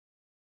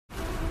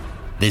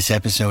This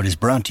episode is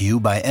brought to you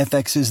by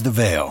FX's The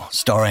Veil,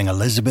 starring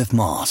Elizabeth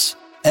Moss.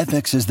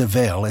 FX's The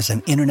Veil is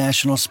an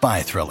international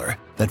spy thriller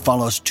that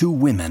follows two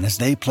women as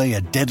they play a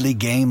deadly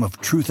game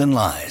of truth and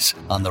lies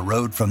on the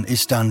road from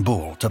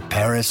Istanbul to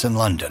Paris and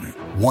London.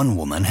 One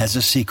woman has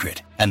a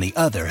secret, and the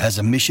other has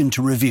a mission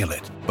to reveal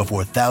it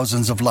before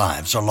thousands of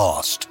lives are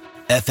lost.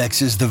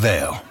 FX's The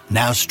Veil,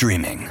 now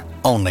streaming,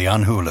 only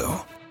on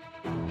Hulu.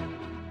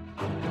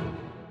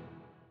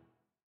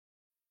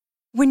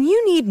 When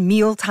you need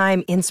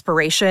mealtime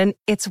inspiration,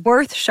 it's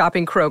worth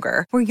shopping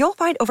Kroger, where you'll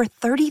find over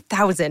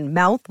 30,000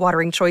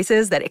 mouth-watering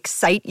choices that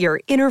excite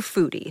your inner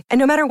foodie. And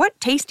no matter what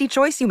tasty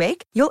choice you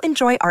make, you'll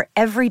enjoy our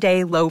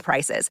everyday low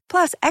prices,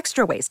 plus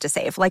extra ways to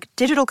save, like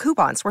digital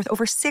coupons worth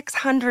over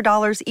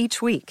 $600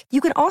 each week. You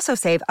can also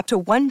save up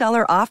to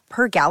 $1 off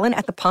per gallon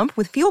at the pump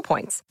with fuel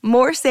points.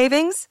 More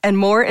savings and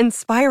more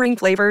inspiring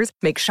flavors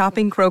make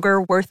shopping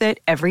Kroger worth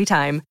it every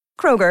time.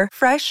 Kroger,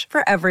 fresh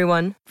for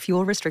everyone.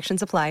 Fuel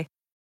restrictions apply.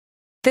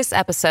 This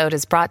episode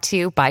is brought to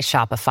you by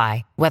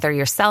Shopify. Whether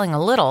you're selling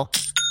a little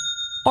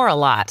or a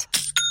lot,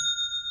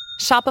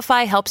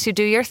 Shopify helps you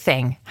do your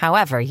thing,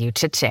 however you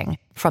cha-ching.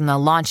 From the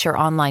launch your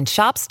online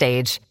shop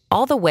stage,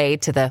 all the way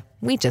to the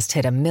we just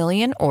hit 1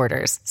 million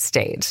orders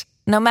stage.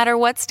 No matter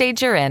what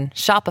stage you're in,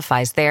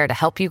 Shopify's there to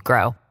help you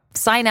grow.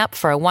 Sign up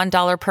for a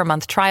 $1 per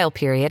month trial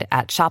period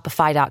at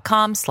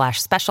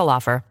shopify.com/special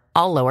offer,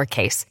 all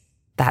lowercase.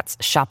 That's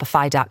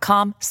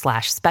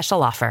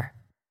shopify.com/special offer.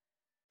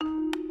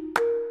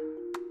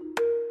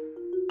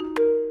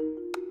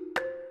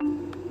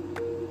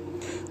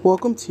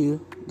 Welcome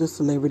to the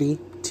Celebrity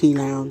Tea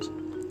Lounge.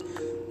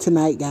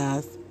 Tonight,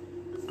 guys,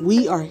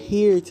 we are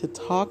here to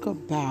talk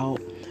about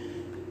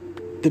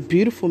the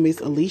beautiful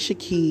Miss Alicia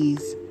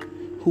Keys,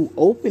 who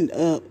opened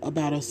up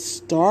about a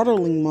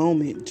startling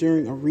moment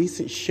during a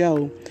recent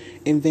show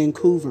in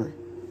Vancouver,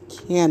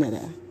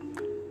 Canada.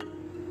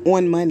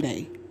 On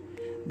Monday,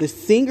 the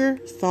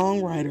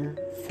singer-songwriter,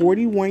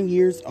 41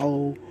 years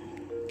old,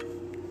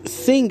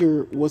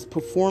 singer was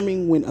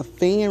performing when a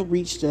fan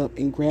reached up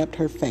and grabbed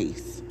her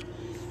face.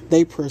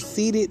 They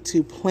proceeded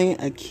to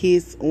plant a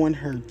kiss on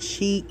her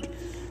cheek,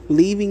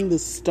 leaving the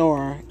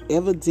star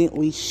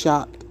evidently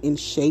shocked and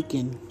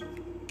shaken.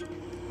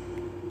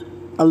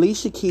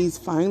 Alicia Keys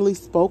finally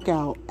spoke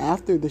out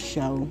after the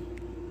show,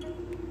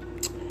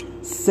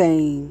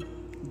 saying,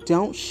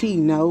 "Don't she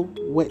know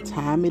what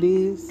time it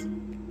is?"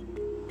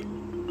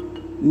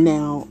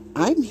 Now,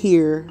 I'm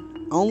here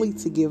only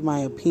to give my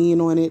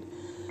opinion on it.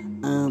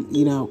 I'm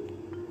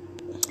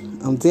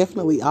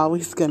definitely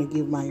always going to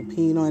give my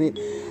opinion on it.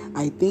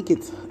 I think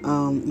it's,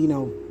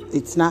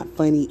 it's not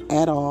funny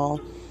at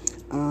all.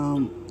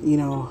 I'm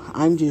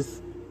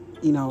just,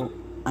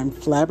 I'm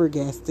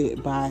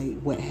flabbergasted by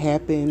what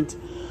happened.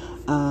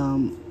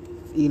 I'm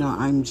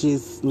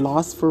just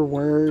lost for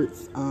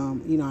words.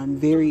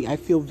 I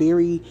feel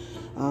very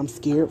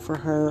scared for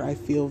her. I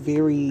feel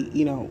very,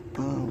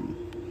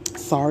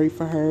 sorry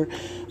for her,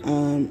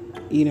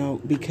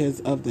 because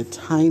of the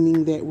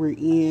timing that we're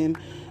in.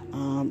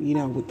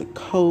 With the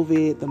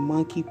COVID, the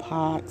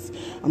monkeypox.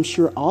 I'm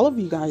sure all of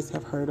you guys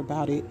have heard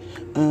about it,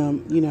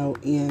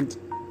 and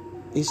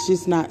it's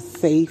just not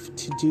safe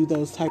to do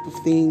those type of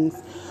things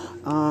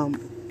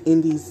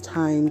in these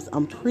times.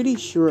 I'm pretty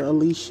sure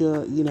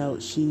Alicia,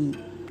 she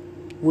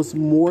was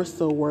more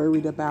so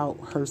worried about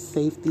her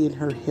safety and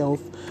her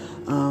health,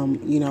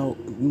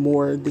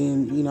 more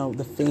than,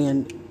 the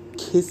fan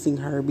kissing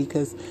her,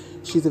 because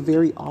she's a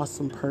very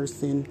awesome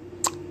person.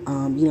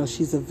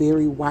 She's a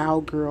very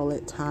wild girl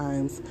at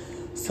times.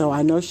 So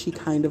I know she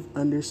kind of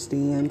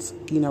understands,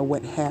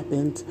 what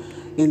happened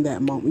in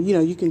that moment.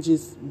 You can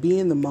just be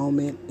in the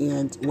moment.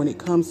 And when it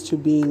comes to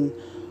being,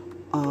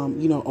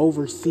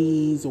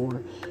 overseas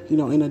or,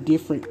 in a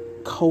different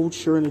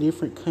culture, in a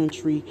different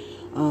country,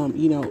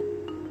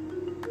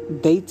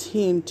 they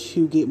tend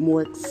to get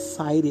more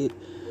excited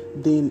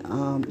than,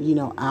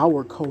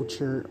 our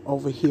culture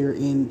over here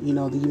in,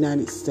 the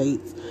United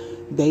States.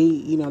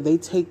 They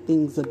take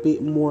things a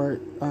bit more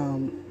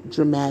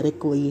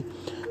dramatically.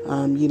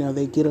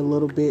 They get a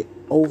little bit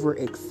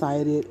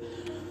overexcited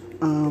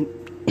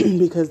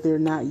because they're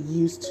not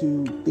used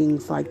to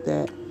things like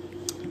that.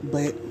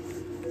 But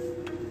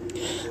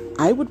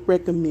I would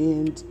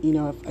recommend,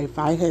 if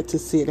I had to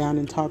sit down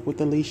and talk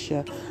with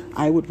Alicia,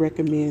 I would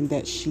recommend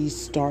that she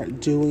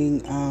start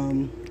doing,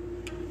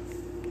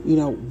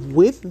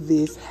 with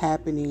this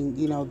happening,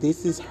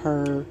 this is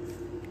her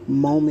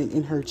moment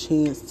and her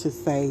chance to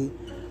say,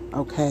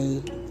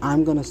 okay,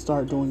 I'm going to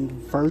start doing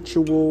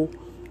virtual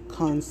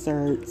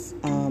concerts.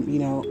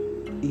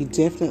 You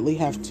definitely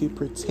have to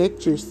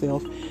protect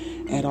yourself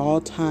at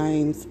all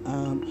times.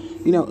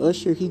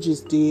 Usher, he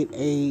just did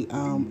a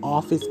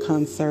office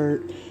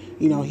concert.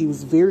 He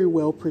was very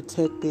well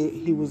protected.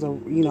 He was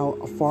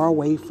far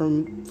away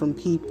from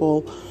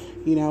people.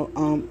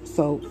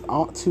 So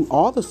to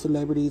all the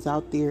celebrities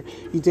out there,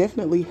 you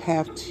definitely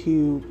have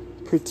to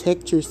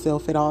protect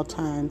yourself at all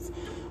times.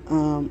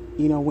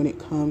 When it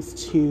comes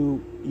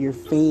to your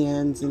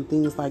fans and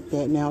things like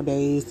that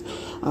nowadays,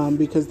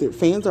 because their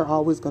fans are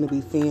always going to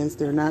be fans.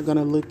 They're not going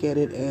to look at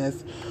it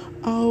as,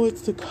 oh,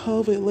 it's the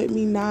COVID, let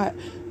me not.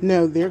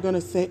 No, they're going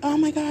to say, oh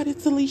my God,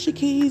 it's Alicia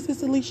Keys,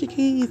 it's Alicia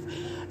Keys,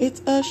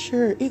 it's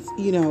Usher, it's,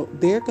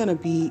 they're going to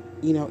be,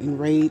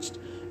 enraged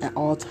at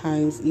all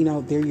times.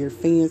 They're your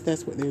fans.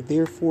 That's what they're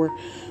there for.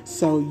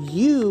 So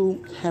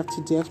you have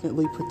to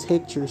definitely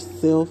protect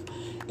yourself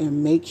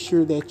and make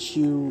sure that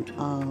you,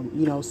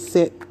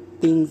 set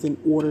things in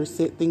order,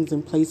 set things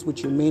in place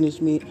with your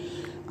management,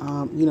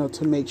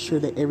 to make sure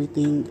that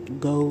everything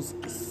goes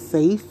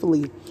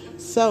safely.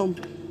 So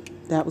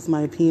that was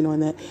my opinion on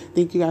that.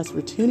 Thank you guys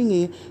for tuning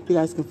in. You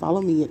guys can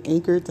follow me at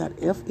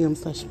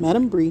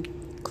anchor.fm/Madam Bree.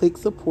 Click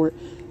support.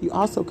 You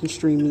also can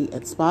stream me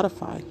at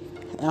Spotify,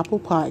 Apple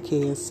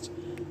Podcast,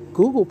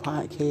 Google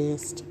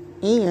Podcast,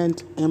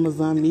 and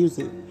Amazon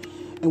Music.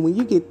 And when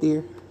you get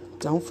there,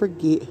 don't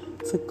forget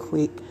to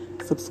click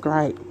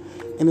subscribe.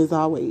 And as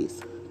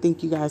always,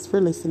 thank you guys for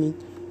listening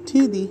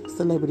to the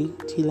Celebrity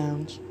Tea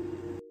Lounge.